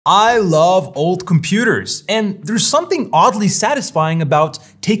I love old computers, and there's something oddly satisfying about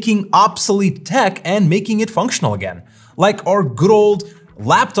taking obsolete tech and making it functional again. Like our good old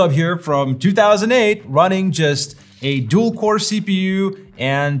laptop here from 2008 running just a dual-core CPU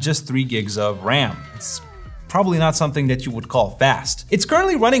and just 3 gigs of RAM. It's probably not something that you would call fast. It's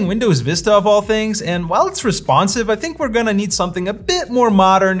currently running Windows Vista of all things, and while it's responsive, I think we're gonna need something a bit more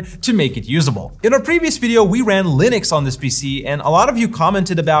modern to make it usable. In our previous video, we ran Linux on this PC, and a lot of you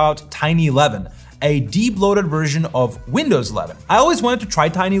commented about Tiny11, a deep-loaded version of Windows 11. I always wanted to try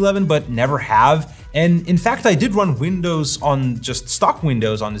Tiny11, but never have. And in fact, I did run Windows on just stock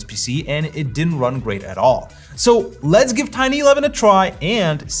Windows on this PC, and it didn't run great at all. So let's give Tiny11 a try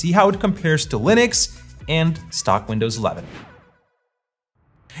and see how it compares to Linux and stock Windows 11.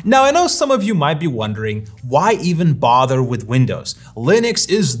 Now, I know some of you might be wondering, why even bother with Windows? Linux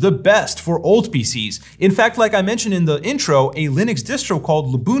is the best for old PCs. In fact, like I mentioned in the intro, a Linux distro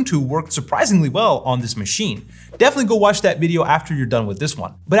called Ubuntu worked surprisingly well on this machine. Definitely go watch that video after you're done with this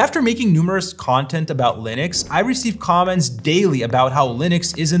one. But after making numerous content about Linux, I receive comments daily about how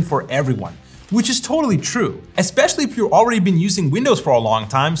Linux isn't for everyone, which is totally true. Especially if you've already been using Windows for a long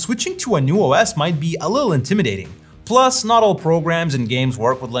time, switching to a new OS might be a little intimidating. Plus, not all programs and games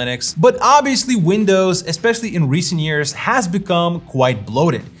work with Linux, but obviously Windows, especially in recent years, has become quite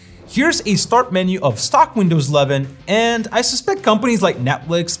bloated. Here's a start menu of stock Windows 11, and I suspect companies like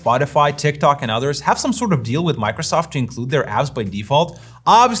Netflix, Spotify, TikTok, and others have some sort of deal with Microsoft to include their apps by default.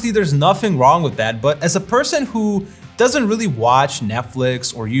 Obviously, there's nothing wrong with that, but as a person who doesn't really watch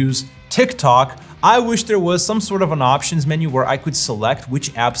Netflix or use TikTok, I wish there was some sort of an options menu where I could select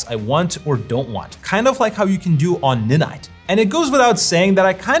which apps I want or don't want, kind of like how you can do on Ninite. And it goes without saying that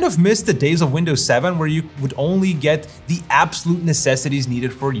I kind of miss the days of Windows 7 where you would only get the absolute necessities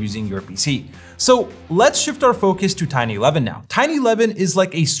needed for using your PC. So let's shift our focus to Tiny11 now. Tiny11 is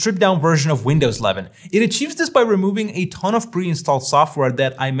like a stripped down version of Windows 11. It achieves this by removing a ton of pre-installed software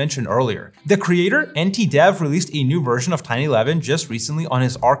that I mentioned earlier. The creator, NTDev, released a new version of Tiny11 just recently on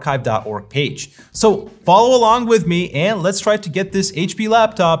his archive.org page. So follow along with me and let's try to get this HP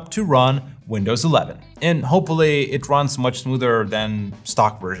laptop to run Windows 11. And hopefully it runs much smoother than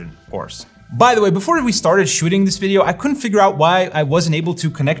stock version, of course. By the way, before we started shooting this video, I couldn't figure out why I wasn't able to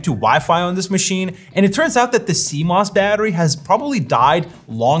connect to Wi-Fi on this machine, and it turns out that the CMOS battery has probably died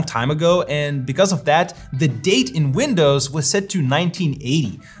a long time ago, and because of that, the date in Windows was set to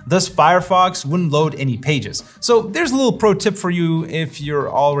 1980. Thus, Firefox wouldn't load any pages. So there's a little pro tip for you if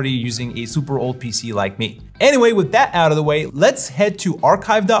you're already using a super old PC like me. Anyway, with that out of the way, let's head to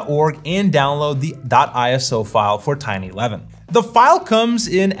archive.org and download the .iso file for Tiny11. The file comes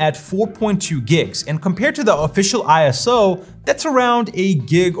in at 4.2 gigs, and compared to the official ISO, that's around a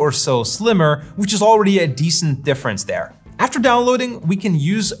gig or so slimmer, which is already a decent difference there. After downloading, we can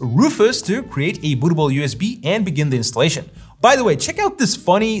use Rufus to create a bootable USB and begin the installation. By the way, check out this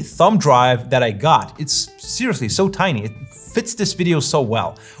funny thumb drive that I got. It's seriously so tiny. It fits this video so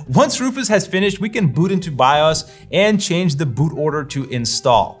well. Once Rufus has finished, we can boot into BIOS and change the boot order to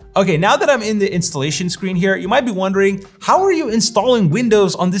install. Okay, now that I'm in the installation screen here, you might be wondering, how are you installing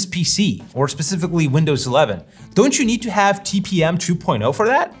Windows on this PC, or specifically Windows 11? Don't you need to have TPM 2.0 for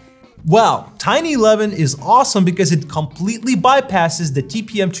that? Well, Tiny11 is awesome because it completely bypasses the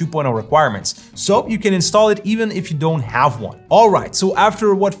TPM 2.0 requirements, so you can install it even if you don't have one. Alright, so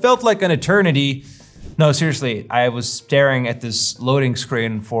after what felt like an eternity, no, seriously, I was staring at this loading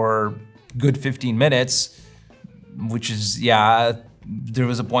screen for a good 15 minutes, which is, yeah, there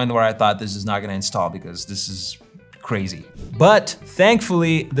was a point where I thought this is not gonna install because this is crazy. But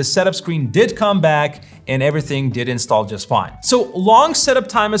thankfully, the setup screen did come back and everything did install just fine. So long setup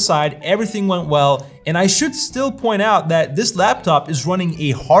time aside, everything went well, and I should still point out that this laptop is running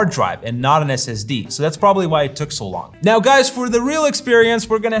a hard drive and not an SSD, so that's probably why it took so long. Now guys, for the real experience,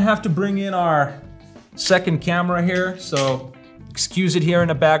 we're gonna have to bring in our second camera here, so excuse it here in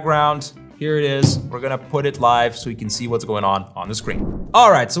the background. Here it is. We're gonna put it live so you can see what's going on the screen.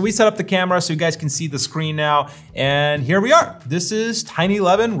 All right, so we set up the camera so you guys can see the screen now, and here we are. This is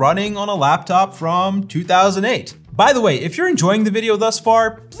Tiny11 running on a laptop from 2008. By the way, if you're enjoying the video thus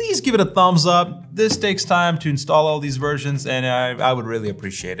far, please give it a thumbs up. This takes time to install all these versions, and I would really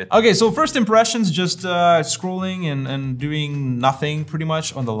appreciate it. Okay, so first impressions, just scrolling and doing nothing pretty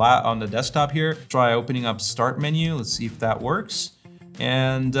much on the desktop here. Try opening up Start menu. Let's see if that works.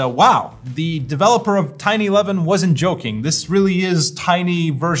 And wow, the developer of Tiny11 wasn't joking. This really is tiny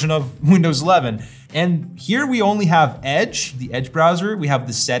version of Windows 11. And here we only have Edge, the Edge browser, we have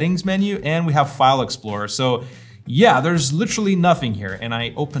the settings menu, and we have File Explorer. So yeah, there's literally nothing here. And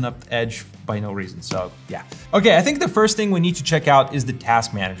I open up Edge by no reason, so yeah. Okay, I think the first thing we need to check out is the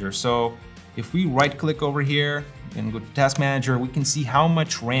task manager. So if we right click over here and go to task manager, we can see how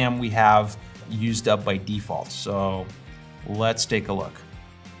much RAM we have used up by default. So let's take a look.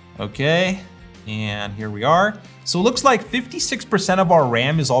 Okay, and here we are. So it looks like 56% of our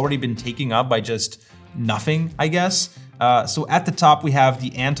RAM has already been taken up by just nothing, I guess. So at the top, we have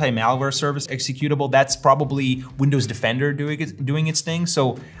the anti-malware service executable. That's probably Windows Defender doing its thing.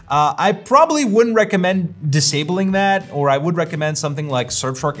 So I probably wouldn't recommend disabling that, or I would recommend something like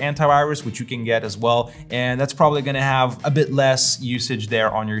Surfshark antivirus, which you can get as well. And that's probably gonna have a bit less usage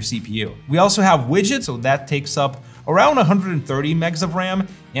there on your CPU. We also have widgets, so that takes up around 130 megs of RAM.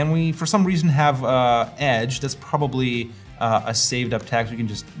 And we, for some reason, have Edge. That's probably a saved up tag. We can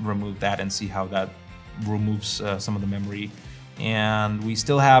just remove that and see how that removes some of the memory. And we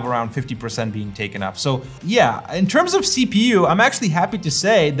still have around 50% being taken up. So yeah, in terms of CPU, I'm actually happy to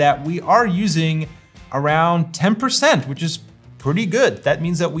say that we are using around 10%, which is pretty good. That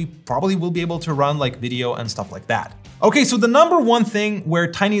means that we probably will be able to run like video and stuff like that. Okay, so the number one thing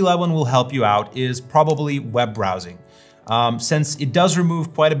where Tiny11 will help you out is probably web browsing. Since it does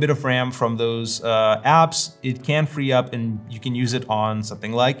remove quite a bit of RAM from those apps, it can free up and you can use it on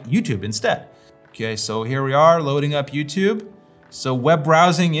something like YouTube instead. Okay, so here we are loading up YouTube. So web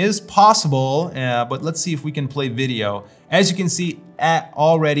browsing is possible, but let's see if we can play video. As you can see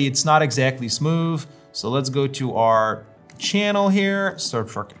already, it's not exactly smooth. So let's go to our channel here,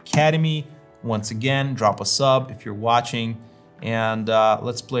 Surfshark Academy. Once again, drop a sub if you're watching. And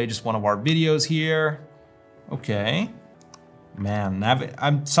let's play just one of our videos here. Okay.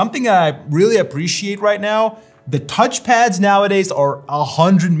 Man, something I really appreciate right now, the touchpads nowadays are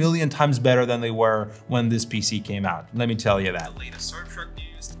 100 million times better than they were when this PC came out. Let me tell you that. Latest Surfshark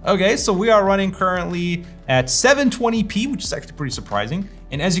news. Okay, so we are running currently at 720p, which is actually pretty surprising.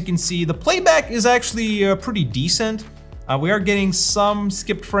 And as you can see, the playback is actually pretty decent. We are getting some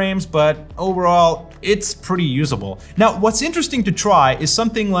skipped frames, but overall, it's pretty usable. Now, what's interesting to try is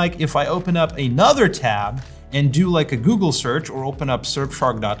something like if I open up another tab and do like a Google search or open up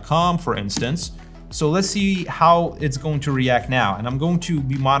surfshark.com, for instance. So let's see how it's going to react now. And I'm going to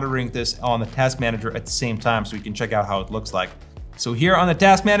be monitoring this on the task manager at the same time so we can check out how it looks like. So here on the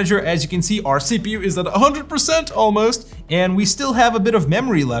task manager, as you can see, our CPU is at 100% almost, and we still have a bit of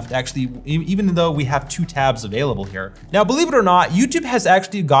memory left actually, even though we have 2 tabs available here. Now, believe it or not, YouTube has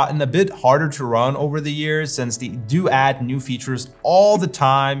actually gotten a bit harder to run over the years since they do add new features all the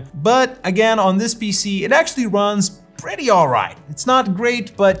time. But again, on this PC, it actually runs pretty all right. It's not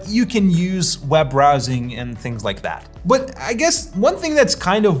great, but you can use web browsing and things like that. But I guess one thing that's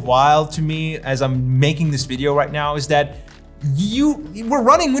kind of wild to me as I'm making this video right now is that we're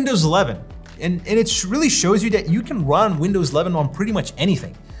running Windows 11, and it really shows you that you can run Windows 11 on pretty much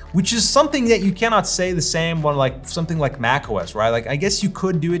anything, which is something that you cannot say the same on like something like macOS, right? Like I guess you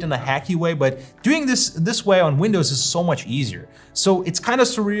could do it in a hacky way, but doing this way on Windows is so much easier. So it's kind of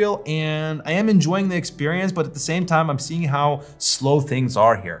surreal, and I am enjoying the experience, but at the same time, I'm seeing how slow things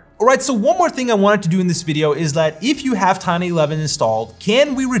are here. All right, so one more thing I wanted to do in this video is that if you have Tiny11 installed,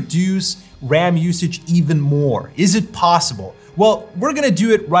 can we reduce RAM usage even more? Is it possible? Well, we're gonna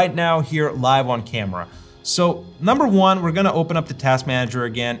do it right now here live on camera. So number one, we're gonna open up the task manager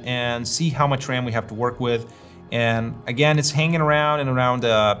again and see how much RAM we have to work with. And again, it's hanging around in around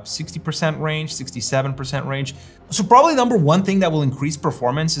 60% range, 67% range. So probably number one thing that will increase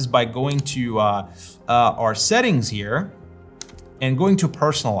performance is by going to our settings here and going to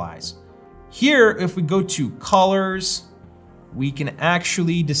personalize. Here, if we go to colors, we can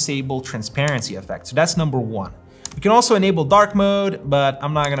actually disable transparency effect. So that's number one. We can also enable dark mode, but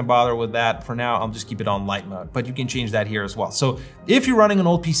I'm not gonna bother with that for now. I'll just keep it on light mode, but you can change that here as well. So if you're running an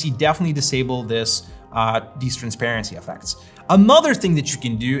old PC, definitely disable these transparency effects. Another thing that you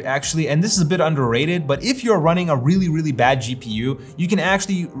can do actually, and this is a bit underrated, but if you're running a really, really bad GPU, you can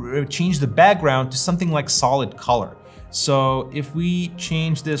actually change the background to something like solid color. So if we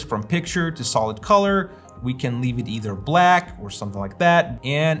change this from picture to solid color, we can leave it either black or something like that,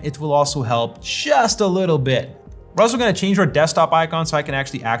 and it will also help just a little bit. We're also gonna change our desktop icon so I can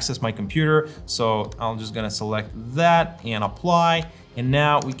actually access my computer. So I'm just gonna select that and apply. And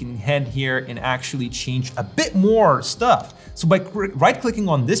now we can head here and actually change a bit more stuff. So by right-clicking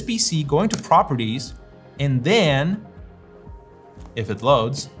on this PC, going to properties, and then, if it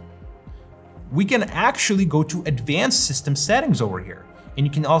loads, we can actually go to advanced system settings over here. And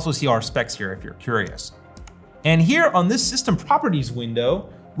you can also see our specs here if you're curious. And here on this system properties window,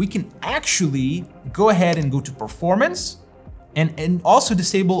 we can actually go ahead and go to performance, and also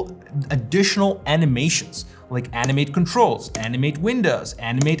disable additional animations like animate controls, animate windows,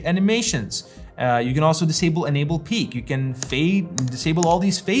 animate animations. You can also disable enable peak. You can disable all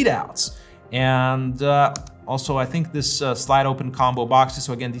these fade outs. And also I think this slide open combo boxes.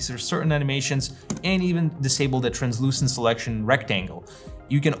 So again, these are certain animations, and even disable the translucent selection rectangle.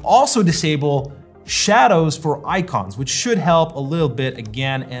 You can also disable shadows for icons, which should help a little bit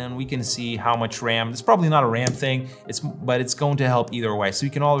again, and we can see how much RAM. It's probably not a RAM thing, but it's going to help either way. So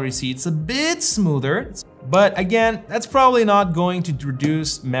you can already see it's a bit smoother, but again, that's probably not going to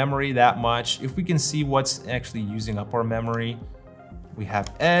reduce memory that much. If we can see what's actually using up our memory, we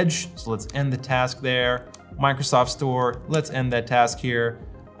have Edge, so let's end the task there. Microsoft Store, let's end that task here.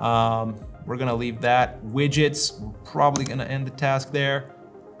 We're gonna leave that. Widgets, we're probably gonna end the task there.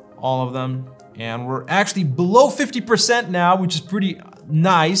 All of them. And we're actually below 50% now, which is pretty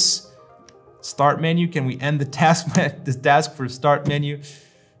nice. Start menu, can we end the task for start menu?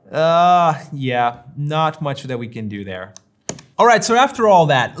 Yeah, not much that we can do there. All right, so after all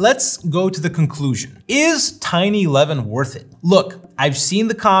that, let's go to the conclusion. Is Tiny11 worth it? Look, I've seen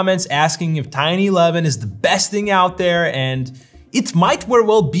the comments asking if Tiny11 is the best thing out there, and it might very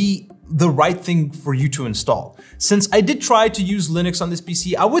well be the right thing for you to install. Since I did try to use Linux on this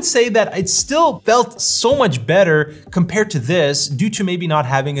PC, I would say that it still felt so much better compared to this due to maybe not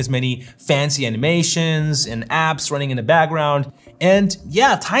having as many fancy animations and apps running in the background. And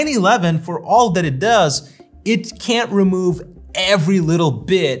yeah, Tiny11, for all that it does, it can't remove every little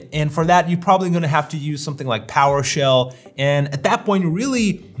bit, and for that you're probably going to have to use something like PowerShell, and at that point you're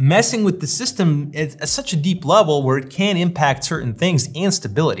really messing with the system at such a deep level where it can impact certain things and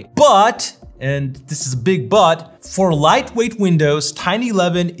stability. But, and this is a big but, for lightweight Windows,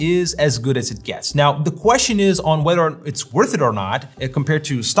 Tiny11 is as good as it gets. Now the question is on whether it's worth it or not compared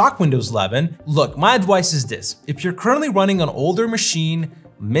to stock Windows 11. Look, my advice is this: if you're currently running an older machine,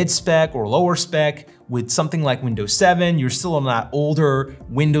 mid-spec or lower spec, with something like Windows 7, you're still on that older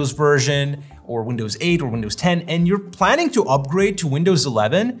Windows version, or Windows 8 or Windows 10, and you're planning to upgrade to Windows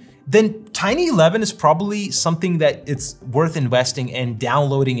 11, then Tiny11 is probably something that it's worth investing and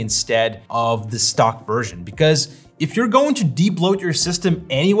downloading instead of the stock version. Because if you're going to debloat your system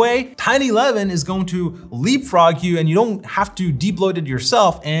anyway, Tiny11 is going to leapfrog you and you don't have to debloat it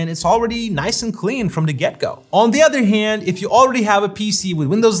yourself, and it's already nice and clean from the get-go. On the other hand, if you already have a PC with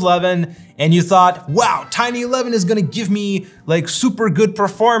Windows 11 and you thought, wow, Tiny11 is gonna give me like super good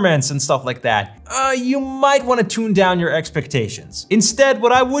performance and stuff like that, you might wanna tune down your expectations. Instead,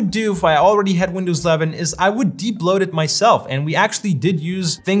 what I would do if I already had Windows 11 is I would debloat it myself. And we actually did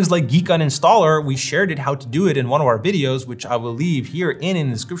use things like Geek Uninstaller. We shared it how to do it in one of our videos, which I will leave here in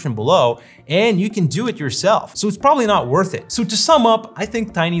the description below, and you can do it yourself. So it's probably not worth it. So to sum up, I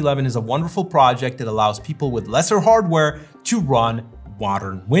think Tiny11 is a wonderful project that allows people with lesser hardware to run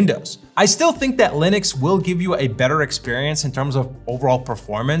modern Windows. I still think that Linux will give you a better experience in terms of overall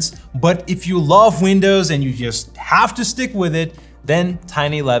performance, but if you love Windows and you just have to stick with it, then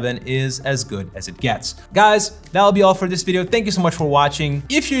Tiny11 is as good as it gets. Guys, that'll be all for this video. Thank you so much for watching.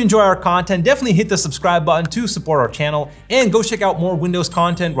 If you enjoy our content, definitely hit the subscribe button to support our channel, and go check out more Windows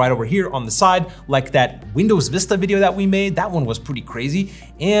content right over here on the side, like that Windows Vista video that we made. That one was pretty crazy.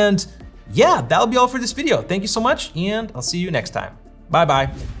 And yeah, that'll be all for this video. Thank you so much, and I'll see you next time.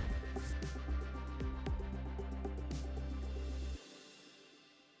 Bye-bye.